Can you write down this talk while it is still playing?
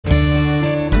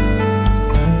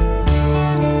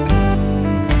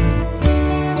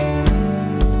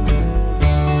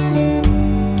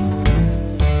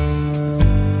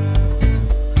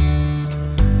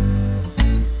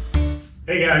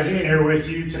guys, Ian here with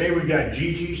you. Today we've got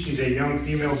Gigi. She's a young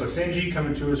female Basenji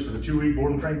coming to us for the 2-week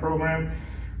board and train program.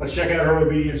 Let's check out her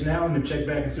obedience now and then check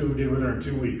back and see what we did with her in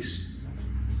 2 weeks.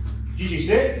 Gigi,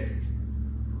 sit.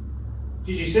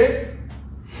 Gigi, sit.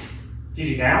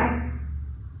 Gigi, down.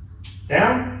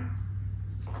 Down.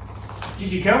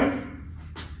 Gigi, come.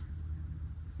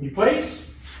 You place.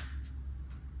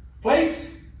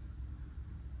 Place.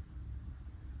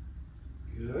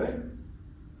 Good.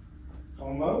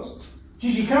 Almost.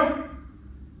 Gigi, come.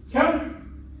 Come.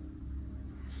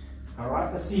 All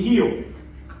right, let's see heel.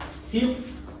 Heel.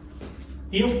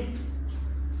 Heel.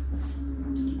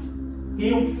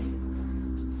 Heel.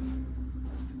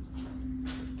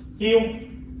 Heel.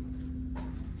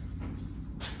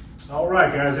 All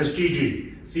right, guys, that's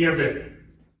Gigi. See you in a bit.